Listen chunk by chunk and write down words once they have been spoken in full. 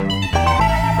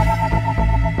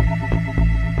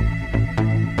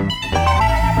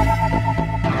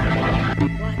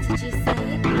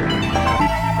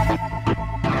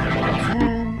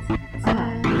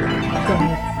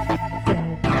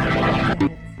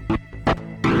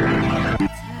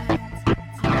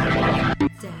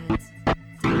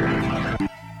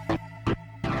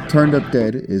Turned Up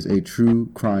Dead is a true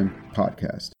crime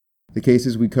podcast. The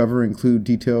cases we cover include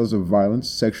details of violence,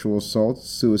 sexual assault,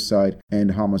 suicide,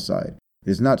 and homicide.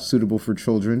 It is not suitable for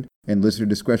children, and listener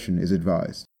discretion is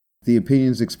advised. The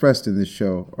opinions expressed in this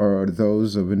show are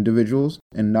those of individuals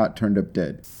and not Turned Up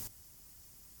Dead.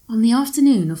 On the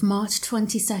afternoon of March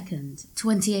 22nd,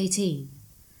 2018,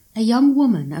 a young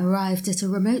woman arrived at a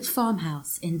remote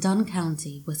farmhouse in Dunn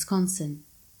County, Wisconsin.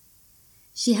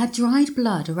 She had dried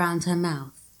blood around her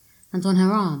mouth and on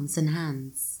her arms and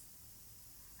hands.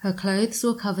 Her clothes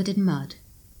were covered in mud,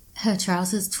 her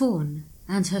trousers torn,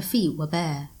 and her feet were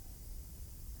bare.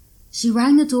 She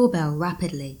rang the doorbell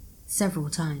rapidly, several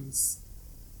times.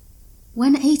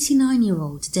 When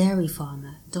 89-year-old dairy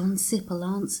farmer Don Sipple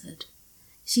answered,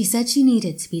 she said she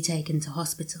needed to be taken to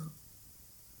hospital.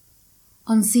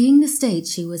 On seeing the state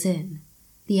she was in,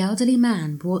 the elderly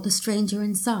man brought the stranger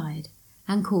inside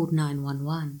and called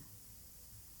 911.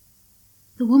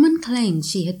 The woman claimed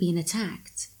she had been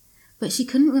attacked, but she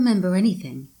couldn't remember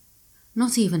anything,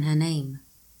 not even her name.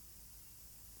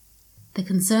 The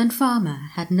concerned farmer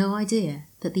had no idea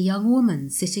that the young woman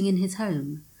sitting in his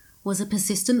home was a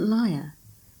persistent liar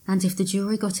and, if the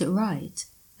jury got it right,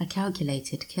 a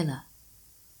calculated killer.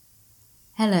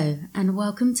 Hello and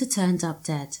welcome to Turned Up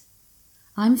Dead.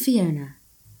 I'm Fiona,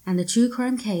 and the true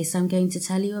crime case I'm going to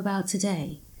tell you about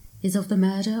today is of the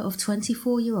murder of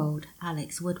 24-year-old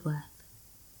Alex Woodworth.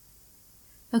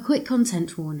 A quick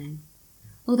content warning.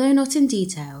 Although not in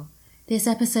detail, this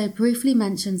episode briefly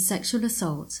mentions sexual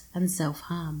assault and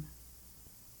self-harm.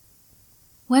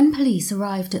 When police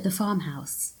arrived at the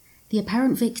farmhouse, the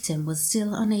apparent victim was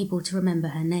still unable to remember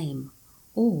her name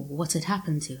or what had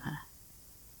happened to her.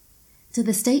 To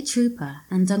the state trooper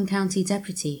and Dunn County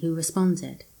deputy who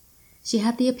responded, she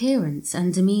had the appearance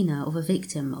and demeanour of a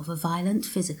victim of a violent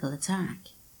physical attack.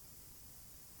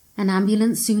 An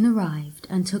ambulance soon arrived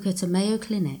and took her to Mayo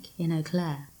Clinic in Eau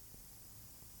Claire.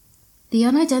 The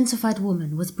unidentified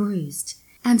woman was bruised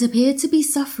and appeared to be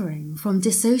suffering from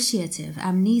dissociative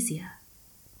amnesia.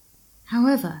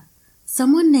 However,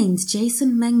 someone named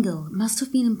Jason Mengel must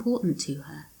have been important to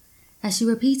her, as she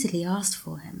repeatedly asked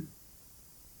for him.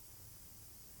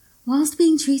 Whilst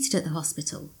being treated at the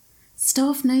hospital,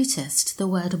 staff noticed the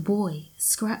word boy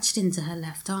scratched into her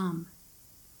left arm.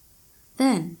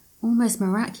 Then, almost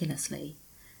miraculously,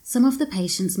 some of the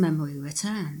patient's memory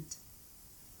returned.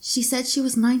 She said she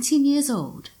was 19 years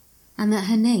old and that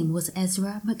her name was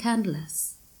Ezra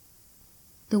McCandless.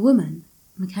 The woman,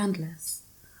 McCandless,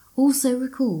 also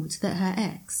recalled that her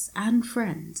ex and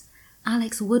friend,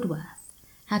 Alex Woodworth,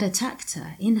 had attacked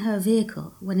her in her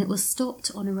vehicle when it was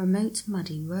stopped on a remote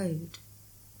muddy road.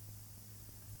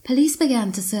 Police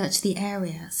began to search the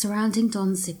area surrounding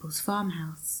Don Sipple's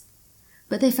farmhouse,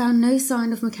 but they found no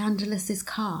sign of McCandless's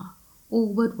car or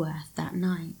Woodworth that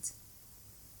night.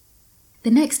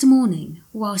 The next morning,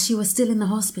 while she was still in the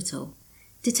hospital,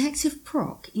 Detective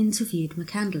Prock interviewed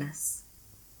McCandless.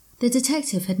 The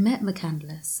detective had met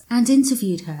McCandless and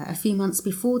interviewed her a few months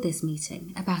before this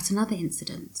meeting about another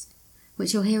incident,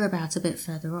 which you'll hear about a bit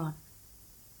further on.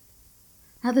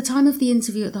 At the time of the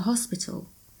interview at the hospital,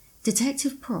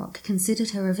 Detective Prock considered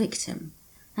her a victim,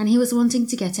 and he was wanting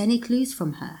to get any clues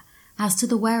from her as to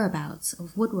the whereabouts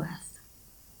of Woodworth.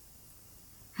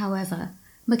 However,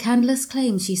 McCandless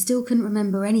claimed she still couldn't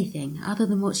remember anything other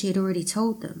than what she had already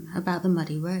told them about the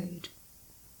muddy road.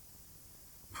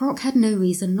 Prock had no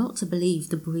reason not to believe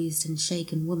the bruised and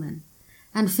shaken woman,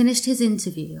 and finished his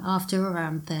interview after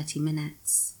around 30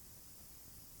 minutes.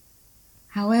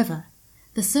 However,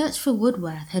 the search for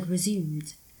Woodworth had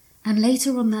resumed, and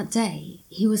later on that day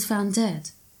he was found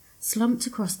dead, slumped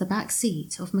across the back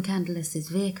seat of McCandless's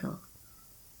vehicle.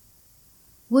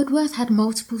 Woodworth had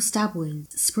multiple stab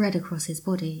wounds spread across his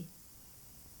body.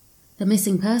 The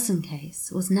missing person case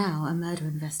was now a murder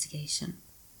investigation.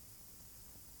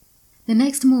 The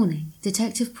next morning,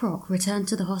 Detective Prock returned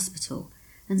to the hospital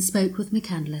and spoke with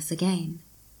McCandless again.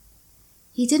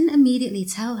 He didn't immediately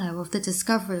tell her of the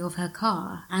discovery of her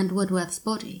car and Woodworth's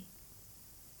body.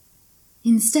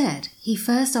 Instead, he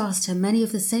first asked her many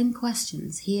of the same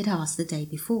questions he had asked the day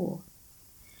before,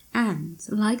 and,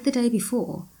 like the day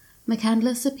before,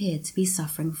 McCandless appeared to be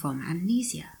suffering from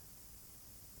amnesia.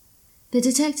 The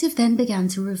detective then began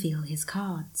to reveal his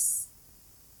cards.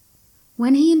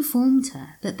 When he informed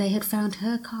her that they had found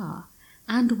her car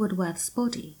and Woodworth's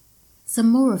body, some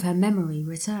more of her memory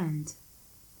returned.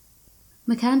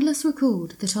 McCandless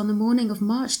recalled that on the morning of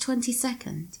March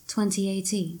 22nd,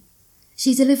 2018,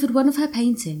 she delivered one of her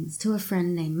paintings to a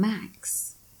friend named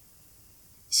Max.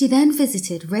 She then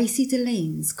visited Racy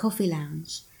Delane's coffee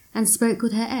lounge and spoke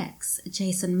with her ex,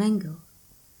 Jason Mengel,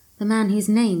 the man whose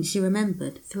name she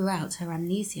remembered throughout her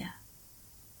amnesia.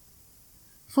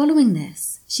 Following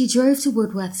this, she drove to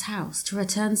Woodworth's house to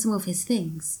return some of his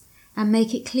things and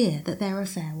make it clear that their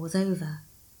affair was over.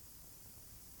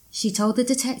 She told the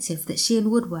detective that she and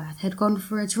Woodworth had gone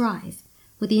for a drive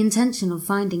with the intention of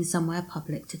finding somewhere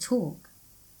public to talk.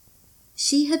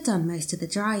 She had done most of the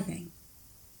driving.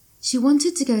 She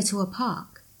wanted to go to a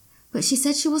park, but she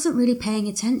said she wasn't really paying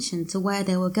attention to where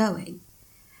they were going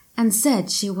and said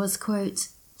she was, quote,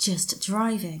 just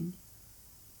driving.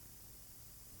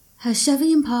 Her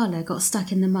Chevy Impala got stuck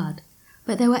in the mud,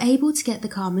 but they were able to get the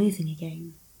car moving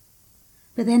again.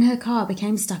 But then her car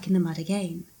became stuck in the mud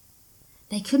again.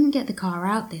 They couldn't get the car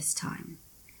out this time.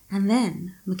 And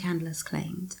then, McCandless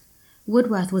claimed,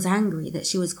 Woodworth was angry that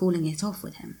she was calling it off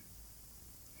with him.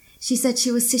 She said she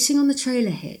was sitting on the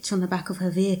trailer hitch on the back of her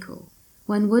vehicle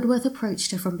when Woodworth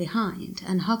approached her from behind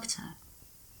and hugged her.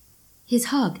 His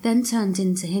hug then turned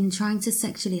into him trying to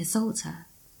sexually assault her.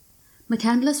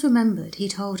 McCandless remembered he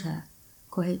told her,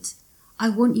 quote, I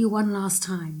want you one last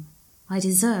time. I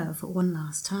deserve one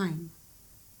last time.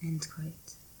 End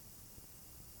quote.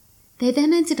 They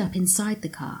then ended up inside the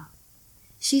car.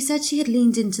 She said she had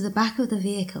leaned into the back of the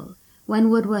vehicle when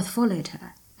Woodworth followed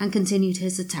her and continued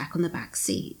his attack on the back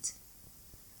seat.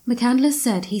 McCandless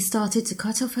said he started to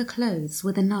cut off her clothes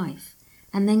with a knife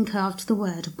and then carved the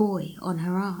word boy on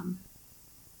her arm.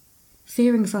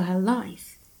 Fearing for her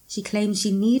life, she claimed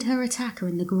she kneed her attacker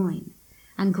in the groin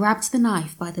and grabbed the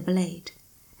knife by the blade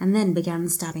and then began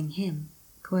stabbing him,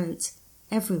 quote,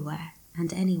 everywhere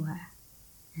and anywhere,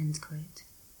 end quote.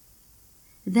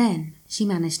 Then she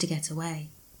managed to get away.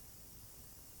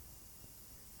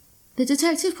 The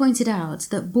detective pointed out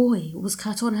that boy was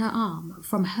cut on her arm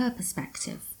from her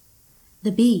perspective.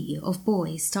 The B of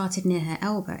boy started near her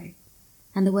elbow,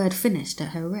 and the word finished at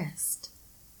her wrist.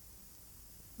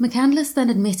 McCandless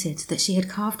then admitted that she had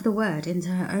carved the word into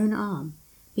her own arm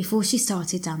before she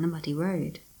started down the muddy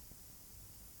road.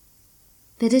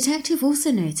 The detective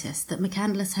also noticed that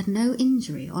McCandless had no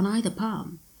injury on either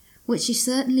palm, which she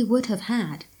certainly would have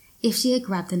had if she had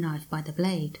grabbed the knife by the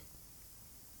blade.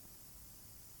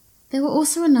 There were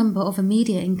also a number of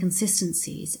immediate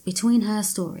inconsistencies between her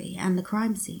story and the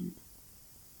crime scene.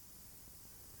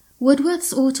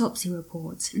 Woodworth's autopsy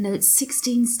report notes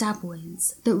 16 stab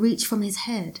wounds that reach from his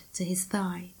head to his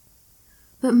thigh,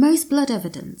 but most blood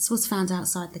evidence was found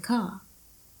outside the car.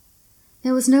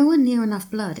 There was nowhere near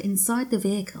enough blood inside the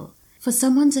vehicle for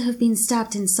someone to have been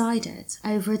stabbed inside it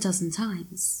over a dozen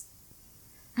times.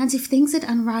 And if things had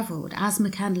unravelled as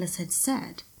McCandless had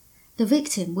said, the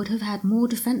victim would have had more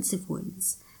defensive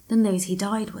wounds than those he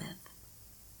died with.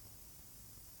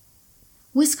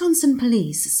 Wisconsin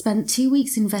police spent 2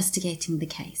 weeks investigating the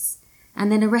case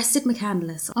and then arrested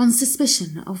McCandless on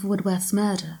suspicion of Woodworth's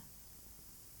murder.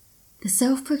 The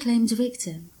self-proclaimed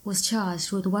victim was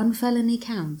charged with 1 felony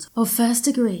count of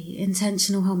first-degree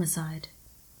intentional homicide.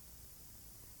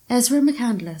 Ezra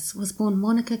McCandless was born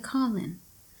Monica Carlin,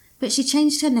 but she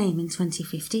changed her name in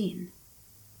 2015.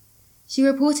 She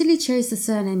reportedly chose the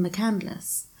surname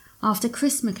McCandless after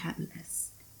Chris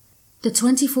McCandless, the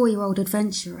 24-year-old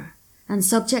adventurer and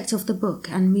subject of the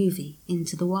book and movie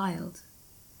Into the Wild.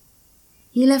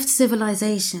 He left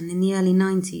civilization in the early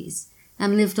 90s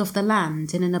and lived off the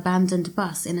land in an abandoned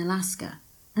bus in Alaska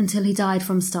until he died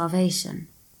from starvation,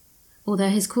 although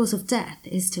his cause of death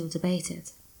is still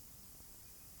debated.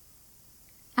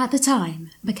 At the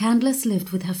time, McCandless lived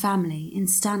with her family in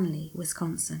Stanley,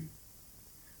 Wisconsin.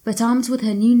 But armed with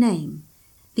her new name,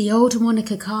 the old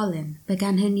Monica Carlin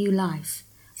began her new life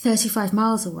 35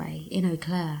 miles away in Eau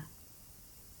Claire.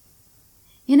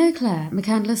 In Eau Claire,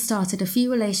 McCandless started a few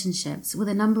relationships with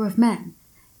a number of men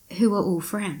who were all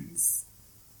friends.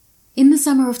 In the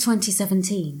summer of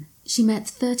 2017, she met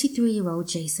 33-year-old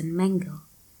Jason Mengel,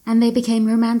 and they became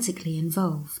romantically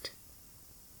involved.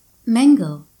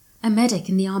 Mengel, a medic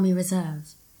in the Army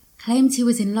Reserve, claimed he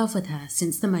was in love with her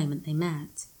since the moment they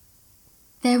met.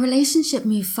 Their relationship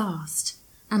moved fast,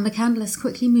 and McCandless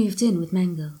quickly moved in with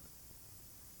Mengel.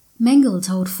 Mengel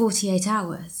told 48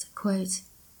 Hours, quote,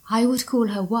 I would call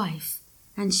her wife,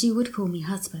 and she would call me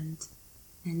husband,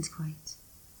 end quote.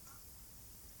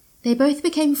 They both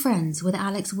became friends with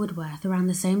Alex Woodworth around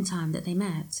the same time that they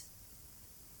met.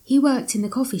 He worked in the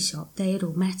coffee shop they had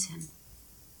all met in.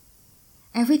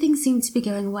 Everything seemed to be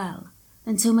going well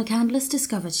until McCandless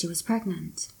discovered she was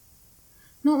pregnant.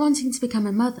 Not wanting to become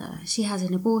a mother, she had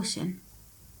an abortion.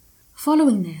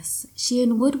 Following this, she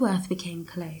and Woodworth became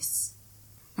close,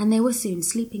 and they were soon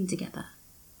sleeping together.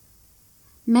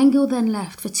 Mengel then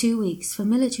left for 2 weeks for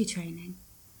military training,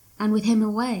 and with him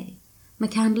away,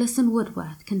 McCandless and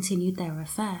Woodworth continued their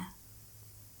affair.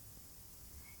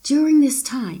 During this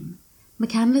time,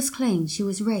 McCandless claimed she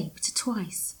was raped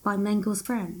twice by Mengel's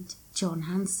friend, John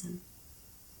Hanson.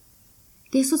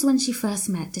 This was when she first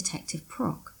met Detective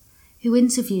Prock, who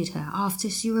interviewed her after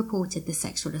she reported the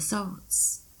sexual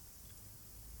assaults.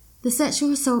 The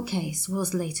sexual assault case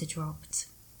was later dropped.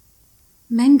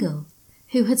 Mengel,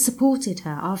 who had supported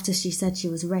her after she said she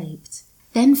was raped,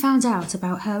 then found out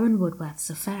about her and Woodworth's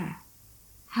affair.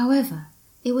 However,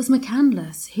 it was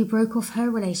McCandless who broke off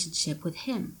her relationship with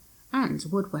him and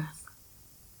Woodworth.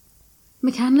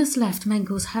 McCandless left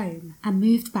Mengel's home and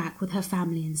moved back with her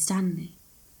family in Stanley.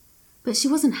 But she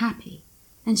wasn't happy,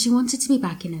 and she wanted to be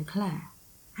back in Eau Claire,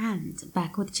 and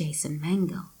back with Jason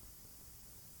Mengel.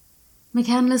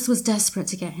 McCandless was desperate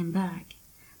to get him back,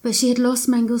 but she had lost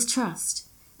Mengel's trust,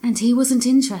 and he wasn't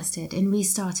interested in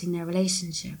restarting their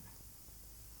relationship.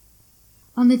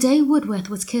 On the day Woodworth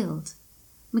was killed,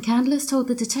 McCandless told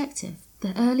the detective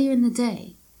that earlier in the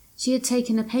day she had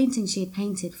taken a painting she had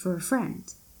painted for a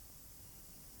friend.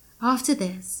 After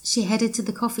this, she headed to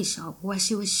the coffee shop where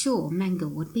she was sure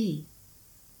Mengel would be.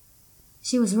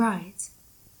 She was right.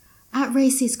 At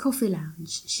Racy's Coffee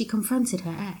Lounge, she confronted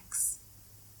her ex.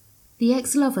 The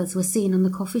ex-lovers were seen on the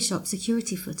coffee shop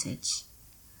security footage,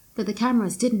 but the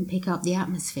cameras didn't pick up the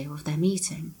atmosphere of their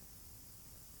meeting.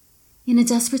 In a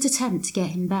desperate attempt to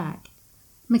get him back,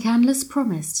 McCandless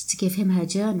promised to give him her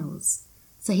journals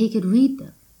so he could read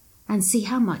them and see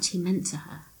how much he meant to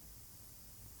her.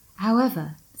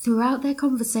 However, throughout their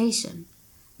conversation,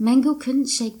 Mengel couldn't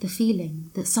shake the feeling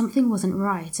that something wasn't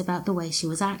right about the way she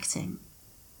was acting.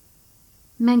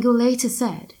 Mengel later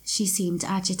said she seemed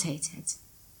agitated.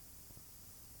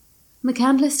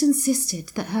 McCandless insisted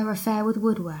that her affair with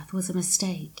Woodworth was a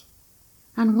mistake,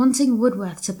 and wanting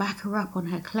Woodworth to back her up on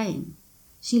her claim,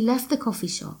 she left the coffee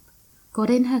shop, got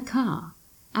in her car,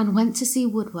 and went to see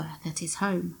Woodworth at his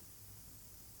home.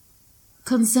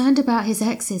 Concerned about his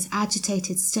ex's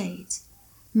agitated state,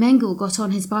 Mengel got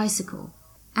on his bicycle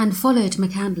and followed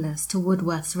McCandless to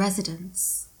Woodworth's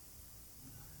residence.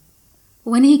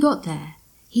 When he got there,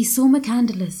 he saw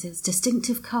McCandless's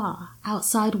distinctive car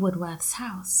outside Woodworth's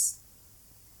house.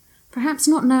 Perhaps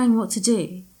not knowing what to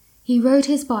do, he rode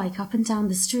his bike up and down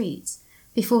the street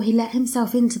before he let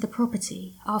himself into the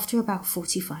property after about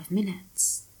 45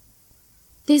 minutes.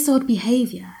 This odd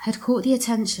behaviour had caught the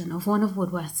attention of one of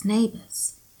Woodworth's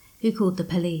neighbours, who called the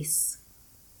police.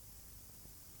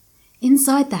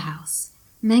 Inside the house,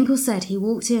 Mengel said he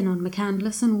walked in on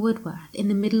McCandless and Woodworth in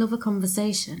the middle of a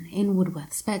conversation in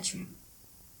Woodworth's bedroom.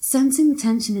 Sensing the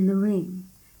tension in the room,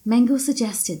 Mengel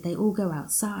suggested they all go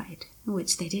outside,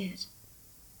 which they did.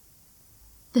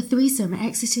 The threesome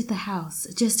exited the house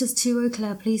just as 2 Eau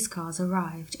Claire police cars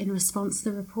arrived in response to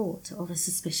the report of a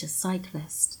suspicious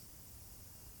cyclist.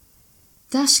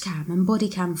 Dashcam and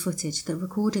bodycam footage that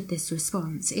recorded this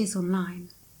response is online.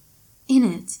 In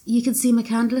it, you can see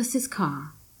McCandless's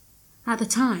car. At the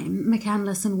time,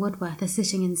 McCandless and Woodworth are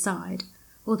sitting inside,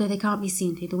 although they can't be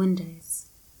seen through the windows.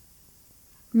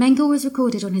 Mengel was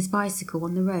recorded on his bicycle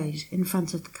on the road in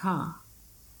front of the car.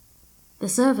 The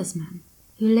serviceman,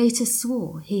 who later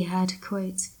swore he had,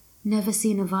 quote, never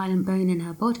seen a violent bone in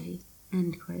her body,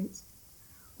 end quote,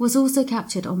 was also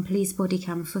captured on police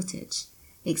bodycam footage,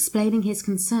 explaining his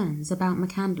concerns about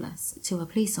McCandless to a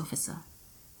police officer.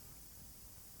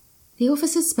 The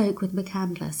officer spoke with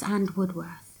McCandless and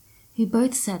Woodworth, who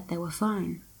both said they were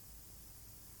fine.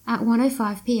 At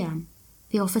 1:05 p.m,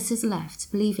 the officers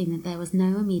left, believing that there was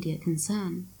no immediate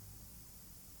concern.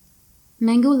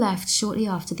 Mengel left shortly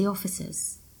after the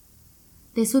officers.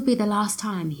 This would be the last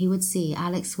time he would see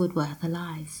Alex Woodworth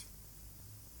alive.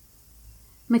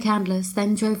 McCandless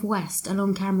then drove west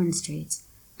along Cameron Street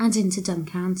and into Dunn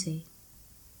County.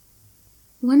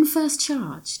 When first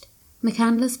charged,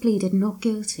 McCandless pleaded not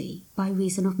guilty by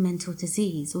reason of mental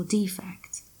disease or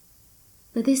defect,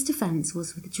 but this defence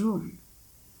was withdrawn,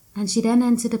 and she then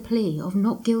entered a plea of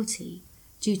not guilty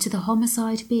due to the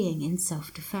homicide being in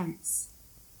self-defence.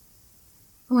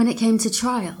 When it came to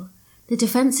trial, the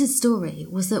defence's story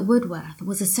was that Woodworth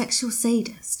was a sexual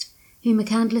sadist who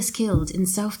McCandless killed in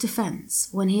self-defence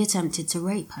when he attempted to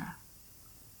rape her.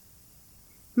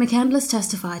 McCandless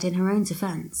testified in her own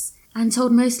defence and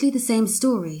told mostly the same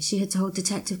story she had told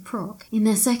Detective Prock in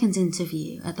their second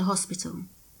interview at the hospital.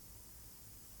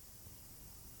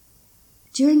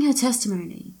 During her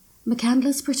testimony,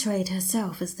 McCandless portrayed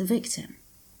herself as the victim.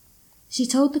 She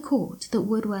told the court that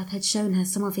Woodworth had shown her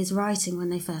some of his writing when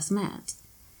they first met.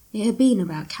 It had been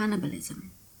about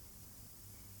cannibalism.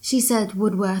 She said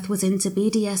Woodworth was into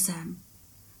BDSM,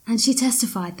 and she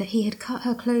testified that he had cut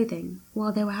her clothing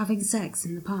while they were having sex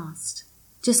in the past,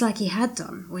 just like he had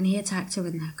done when he attacked her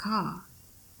in her car.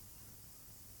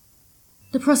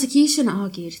 The prosecution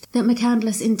argued that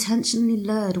McCandless intentionally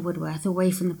lured Woodworth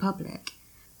away from the public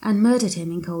and murdered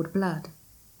him in cold blood.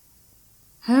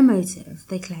 Her motive,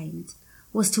 they claimed,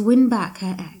 was to win back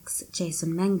her ex,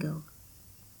 Jason Mengel.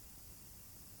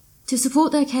 To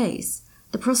support their case,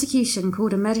 the prosecution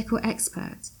called a medical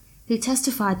expert who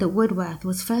testified that Woodworth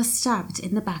was first stabbed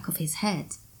in the back of his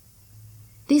head.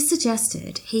 This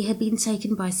suggested he had been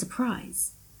taken by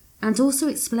surprise and also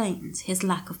explained his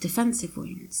lack of defensive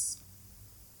wounds.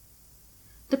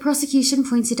 The prosecution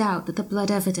pointed out that the blood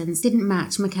evidence didn't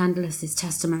match McCandless's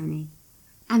testimony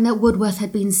and that Woodworth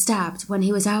had been stabbed when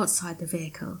he was outside the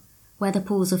vehicle, where the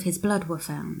pools of his blood were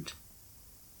found.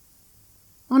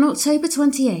 On October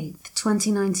 28,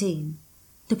 2019,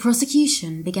 the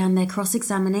prosecution began their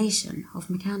cross-examination of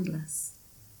McCandless.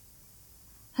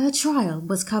 Her trial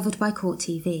was covered by Court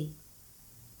TV.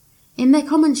 In their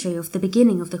commentary of the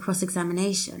beginning of the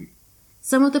cross-examination,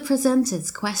 some of the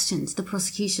presenters questioned the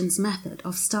prosecution's method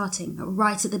of starting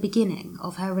right at the beginning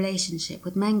of her relationship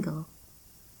with Mengel.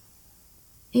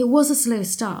 It was a slow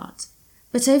start,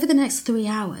 but over the next 3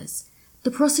 hours,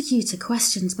 the prosecutor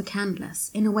questioned McCandless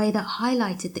in a way that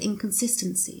highlighted the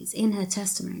inconsistencies in her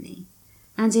testimony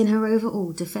and in her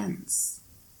overall defense.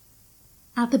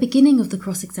 At the beginning of the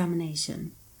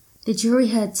cross-examination, the jury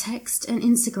heard text and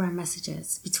Instagram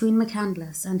messages between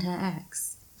McCandless and her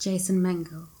ex, Jason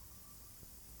Mengel.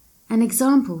 An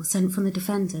example sent from the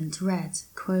defendant read,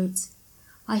 quote,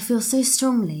 "I feel so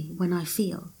strongly when I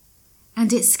feel,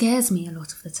 and it scares me a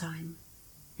lot of the time,"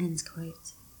 end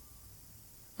quote.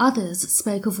 Others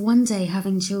spoke of one day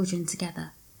having children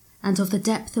together and of the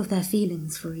depth of their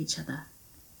feelings for each other.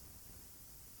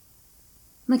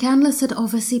 McCandless had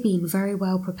obviously been very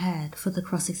well prepared for the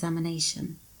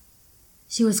cross-examination.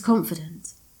 She was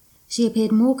confident. She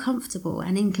appeared more comfortable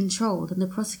and in control than the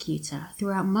prosecutor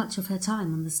throughout much of her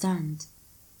time on the stand.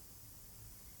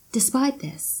 Despite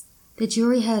this, the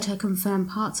jury heard her confirm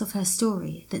parts of her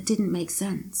story that didn't make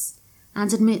sense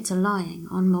and admit to lying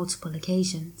on multiple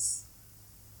occasions.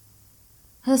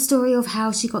 Her story of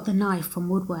how she got the knife from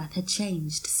Woodworth had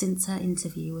changed since her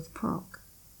interview with Proc.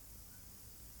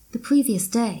 The previous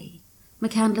day,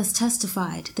 McCandless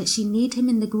testified that she kneed him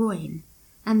in the groin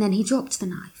and then he dropped the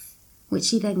knife, which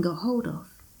she then got hold of.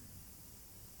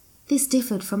 This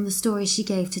differed from the story she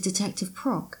gave to Detective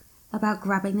Proc about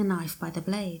grabbing the knife by the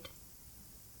blade.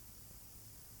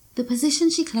 The position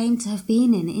she claimed to have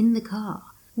been in the car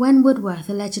when Woodworth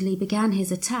allegedly began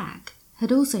his attack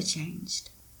had also changed.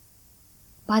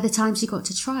 By the time she got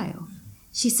to trial,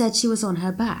 she said she was on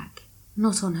her back,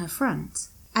 not on her front,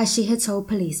 as she had told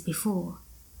police before.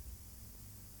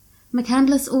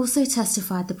 McCandless also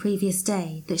testified the previous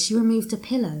day that she removed a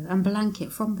pillow and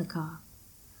blanket from the car,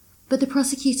 but the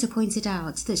prosecutor pointed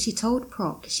out that she told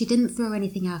Proc she didn't throw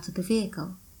anything out of the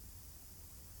vehicle.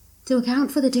 To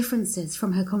account for the differences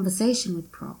from her conversation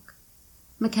with Proc,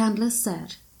 McCandless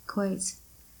said, quote,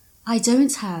 "I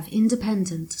don't have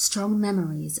independent, strong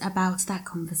memories about that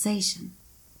conversation,"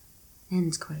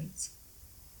 end quote.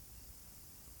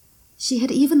 She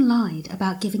had even lied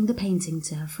about giving the painting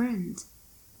to her friend.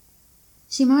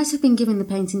 She might have been giving the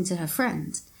painting to her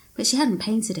friend, but she hadn't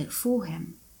painted it for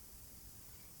him.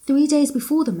 3 days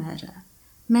before the murder,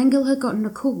 Mengel had gotten a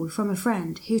call from a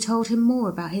friend who told him more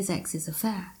about his ex's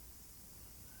affair.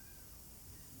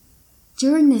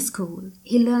 During this call,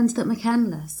 he learned that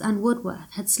McCandless and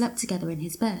Woodworth had slept together in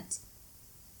his bed.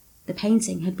 The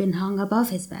painting had been hung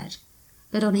above his bed,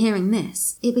 but on hearing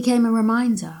this, it became a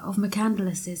reminder of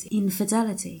McCandless's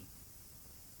infidelity.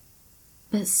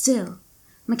 But still,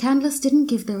 McCandless didn't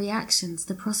give the reactions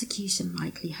the prosecution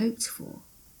likely hoped for.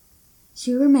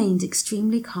 She remained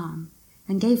extremely calm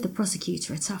and gave the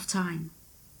prosecutor a tough time.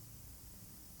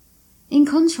 In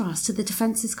contrast to the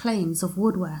defence's claims of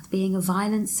Woodworth being a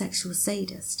violent sexual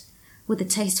sadist with a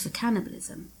taste for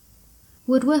cannibalism,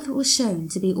 Woodworth was shown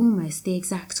to be almost the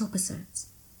exact opposite.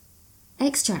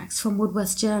 Extracts from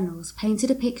Woodworth's journals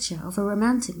painted a picture of a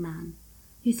romantic man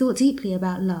who thought deeply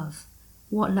about love,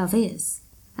 what love is,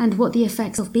 and what the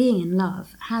effects of being in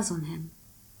love has on him.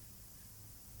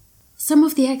 Some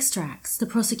of the extracts the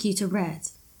prosecutor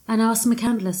read and asked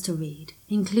McCandless to read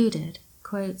included,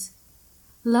 quote,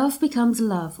 "Love becomes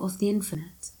love of the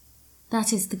infinite.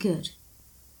 That is the good.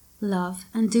 Love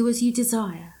and do as you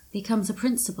desire becomes a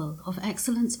principle of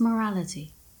excellent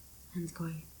morality." End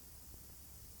quote.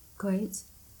 Quote,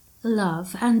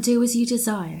 "Love and do as you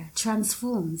desire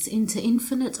transforms into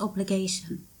infinite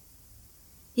obligation.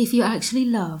 If you actually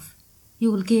love,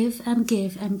 you will give and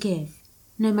give and give,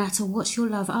 no matter what your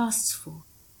love asks for.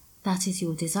 That is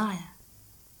your desire."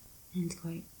 End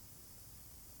quote.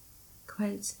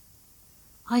 Quote,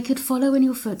 I could follow in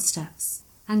your footsteps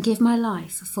and give my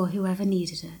life for whoever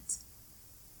needed it."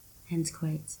 End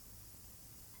quote.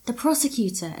 The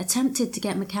prosecutor attempted to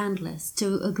get McCandless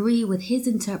to agree with his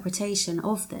interpretation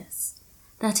of this,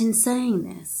 that in saying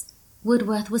this,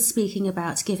 Woodworth was speaking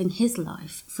about giving his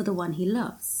life for the one he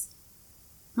loves,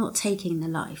 not taking the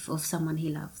life of someone he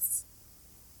loves.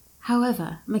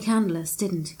 However, McCandless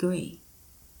didn't agree.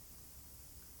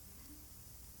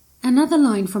 Another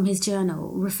line from his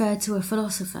journal referred to a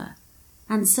philosopher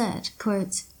and said,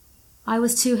 quote, "I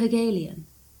was too Hegelian,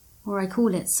 or I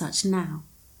call it such now.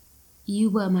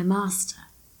 You were my master."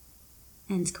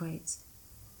 End quote.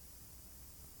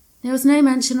 There was no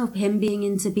mention of him being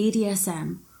into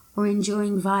BDSM or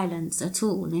enjoying violence at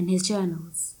all in his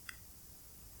journals.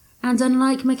 And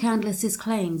unlike McCandless's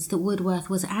claims that Woodworth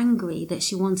was angry that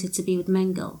she wanted to be with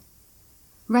Mengele,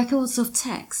 records of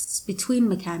texts between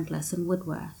McCandless and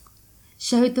Woodworth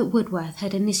showed that Woodworth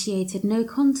had initiated no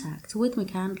contact with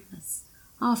McCandless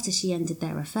after she ended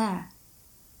their affair.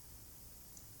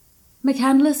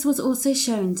 McCandless was also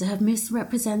shown to have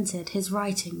misrepresented his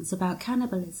writings about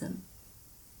cannibalism.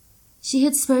 She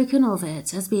had spoken of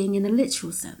it as being in a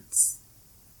literal sense.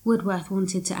 Woodworth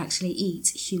wanted to actually eat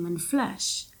human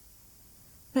flesh.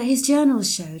 But his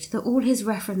journals showed that all his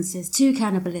references to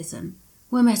cannibalism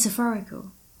were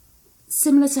metaphorical,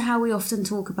 similar to how we often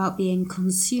talk about being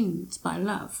consumed by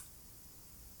love.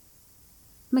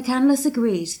 McCandless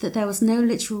agreed that there was no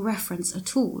literal reference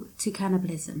at all to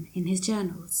cannibalism in his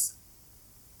journals.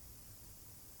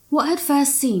 What had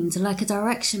first seemed like a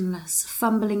directionless,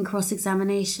 fumbling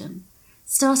cross-examination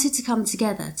started to come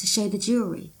together to show the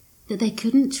jury that they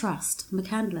couldn't trust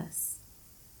McCandless.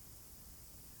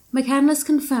 McCandless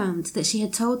confirmed that she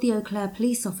had told the Eau Claire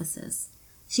police officers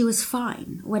she was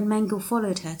fine when Mengele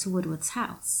followed her to Woodworth's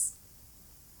house,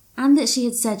 and that she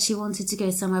had said she wanted to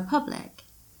go somewhere public,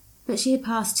 but she had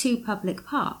passed 2 public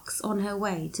parks on her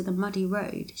way to the muddy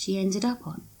road she ended up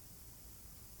on.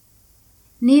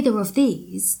 Neither of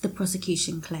these, the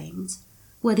prosecution claimed,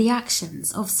 were the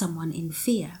actions of someone in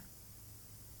fear.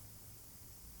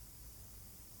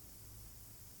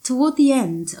 Toward the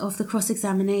end of the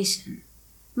cross-examination,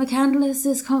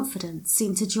 McCandless's confidence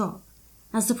seemed to drop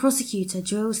as the prosecutor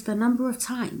drilled the number of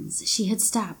times she had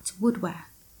stabbed Woodworth.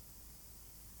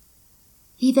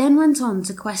 He then went on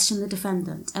to question the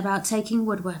defendant about taking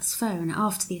Woodworth's phone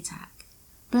after the attack,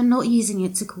 but not using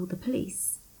it to call the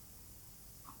police.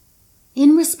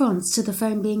 In response to the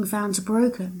phone being found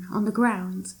broken on the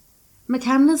ground,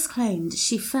 McCandless claimed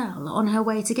she fell on her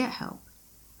way to get help,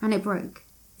 and it broke,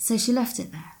 so she left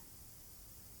it there.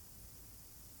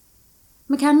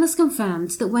 McCandless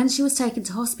confirmed that when she was taken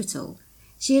to hospital,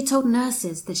 she had told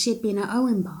nurses that she had been at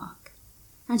Owen Park,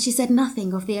 and she said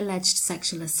nothing of the alleged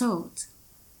sexual assault.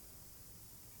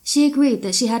 She agreed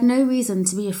that she had no reason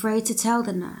to be afraid to tell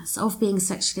the nurse of being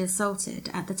sexually assaulted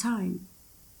at the time.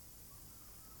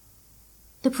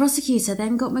 The prosecutor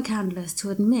then got McCandless to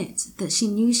admit that she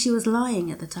knew she was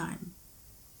lying at the time,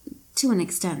 to an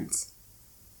extent.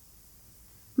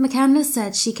 McCandless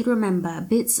said she could remember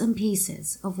bits and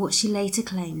pieces of what she later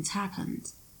claimed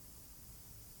happened.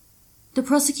 The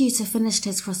prosecutor finished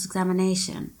his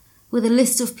cross-examination with a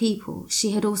list of people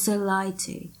she had also lied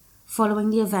to following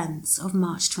the events of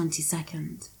March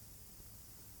 22nd.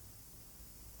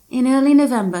 In early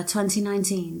November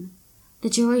 2019, the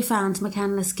jury found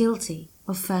McCandless guilty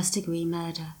of first-degree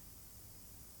murder.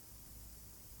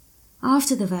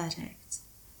 After the verdict,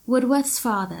 Woodworth's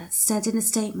father said in a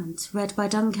statement read by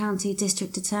Dunn County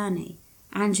District Attorney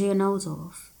Andrea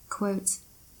Noldorf, quote,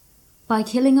 "By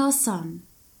killing our son,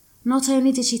 not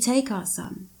only did she take our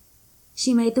son,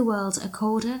 she made the world a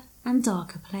colder and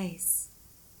darker place."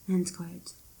 End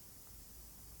quote.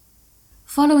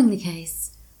 Following the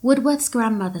case, Woodworth's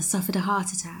grandmother suffered a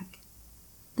heart attack.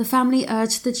 The family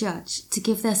urged the judge to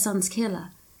give their son's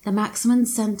killer the maximum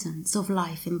sentence of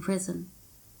life in prison.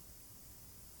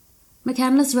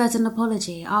 McCandless read an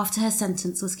apology after her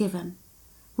sentence was given,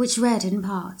 which read in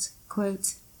part,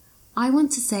 quote, "I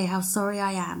want to say how sorry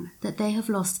I am that they have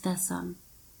lost their son.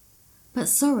 But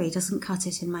sorry doesn't cut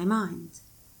it in my mind."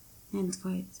 End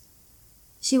quote.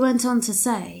 She went on to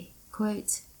say,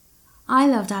 quote, "I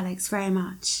loved Alex very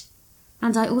much,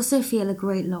 and I also feel a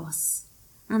great loss,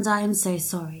 and I am so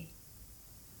sorry."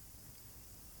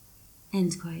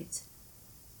 End quote.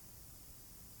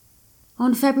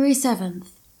 On February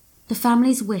 7th, the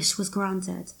family's wish was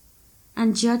granted,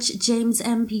 and Judge James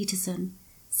M. Peterson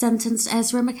sentenced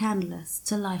Ezra McCandless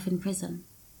to life in prison.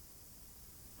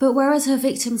 But whereas her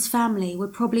victim's family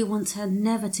would probably want her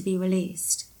never to be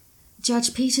released,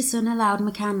 Judge Peterson allowed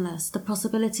McCandless the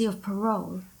possibility of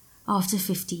parole after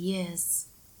 50 years.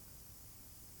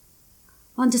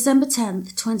 On December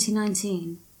 10th,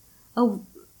 2019,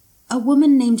 a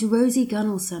woman named Rosie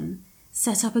Gunnelson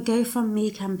set up a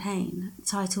GoFundMe campaign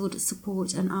titled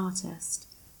Support an Artist.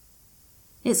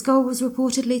 Its goal was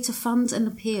reportedly to fund an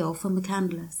appeal for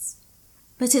McCandless,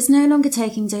 but it's no longer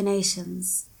taking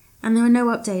donations, and there are no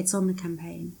updates on the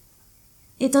campaign.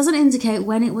 It doesn't indicate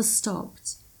when it was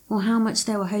stopped or how much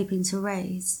they were hoping to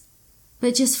raise,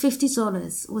 but just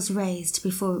 $50 was raised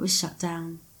before it was shut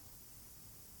down.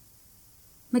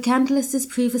 McCandless's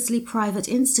previously private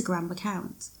Instagram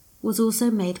account was also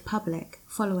made public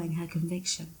following her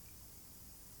conviction.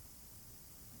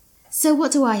 So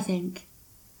what do I think?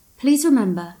 Please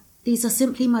remember, these are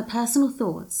simply my personal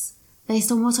thoughts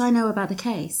based on what I know about the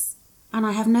case, and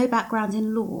I have no background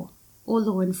in law or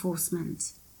law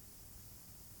enforcement.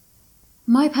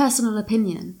 My personal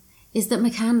opinion is that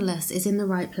McCandless is in the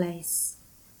right place.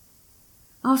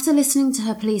 After listening to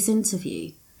her police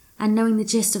interview and knowing the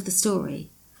gist of the story,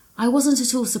 I wasn't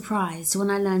at all surprised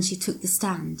when I learned she took the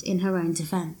stand in her own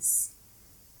defence.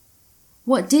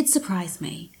 What did surprise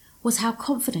me was how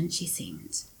confident she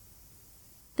seemed.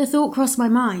 The thought crossed my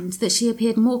mind that she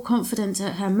appeared more confident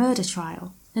at her murder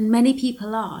trial than many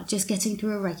people are just getting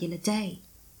through a regular day.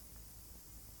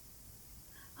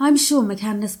 I'm sure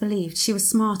McCandless believed she was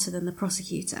smarter than the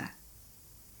prosecutor.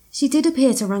 She did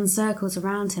appear to run circles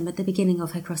around him at the beginning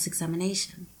of her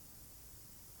cross-examination.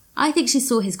 I think she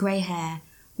saw his grey hair,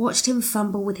 watched him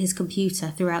fumble with his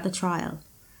computer throughout the trial,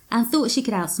 and thought she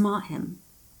could outsmart him.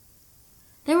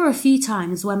 There were a few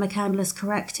times where McCandless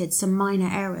corrected some minor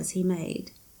errors he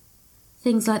made.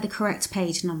 Things like the correct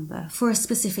page number for a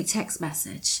specific text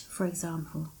message, for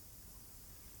example.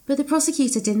 But the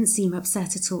prosecutor didn't seem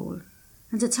upset at all,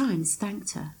 and at times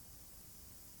thanked her.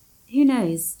 Who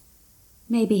knows?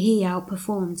 Maybe he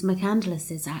outperformed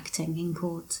McCandless's acting in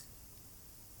court.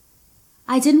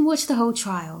 I didn't watch the whole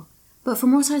trial, but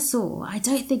from what I saw, I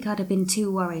don't think I'd have been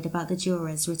too worried about the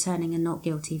jurors returning a not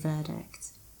guilty verdict.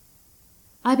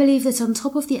 I believe that on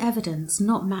top of the evidence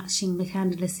not matching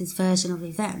McCandless's version of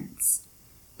events,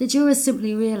 the jurors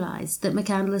simply realised that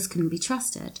McCandless couldn't be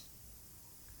trusted.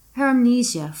 Her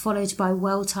amnesia, followed by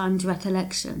well-timed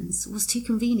recollections, was too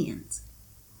convenient.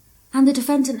 And the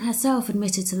defendant herself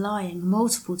admitted to lying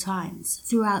multiple times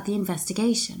throughout the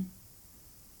investigation.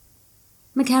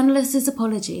 McCandless's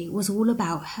apology was all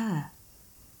about her.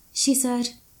 She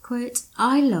said, quote,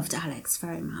 "I loved Alex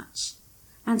very much,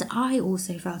 and I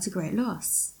also felt a great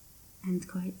loss," end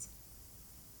quote.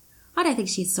 I don't think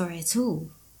she's sorry at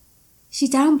all. She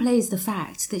downplays the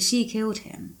fact that she killed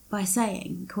him by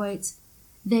saying, quote,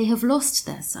 "They have lost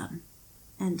their son,"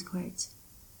 end quote.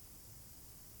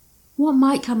 What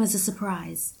might come as a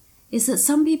surprise is that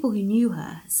some people who knew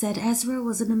her said Ezra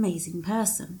was an amazing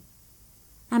person,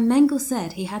 and Mengel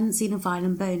said he hadn't seen a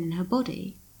violent bone in her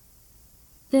body,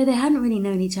 though they hadn't really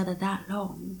known each other that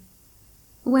long.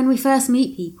 When we first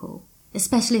meet people,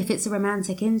 especially if it's a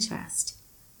romantic interest,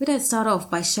 we don't start off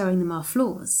by showing them our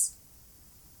flaws.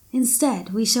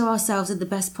 Instead, we show ourselves in the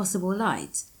best possible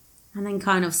light, and then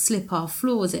kind of slip our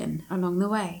flaws in along the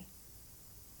way.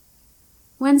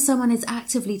 When someone is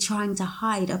actively trying to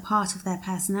hide a part of their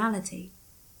personality,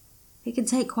 it can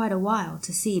take quite a while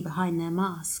to see behind their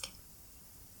mask.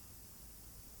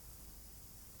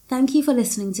 Thank you for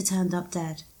listening to Turned Up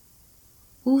Dead.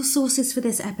 All sources for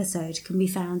this episode can be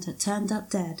found at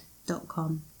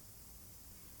turnedupdead.com.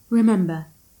 Remember,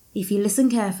 if you listen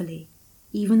carefully,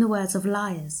 even the words of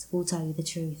liars will tell you the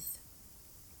truth.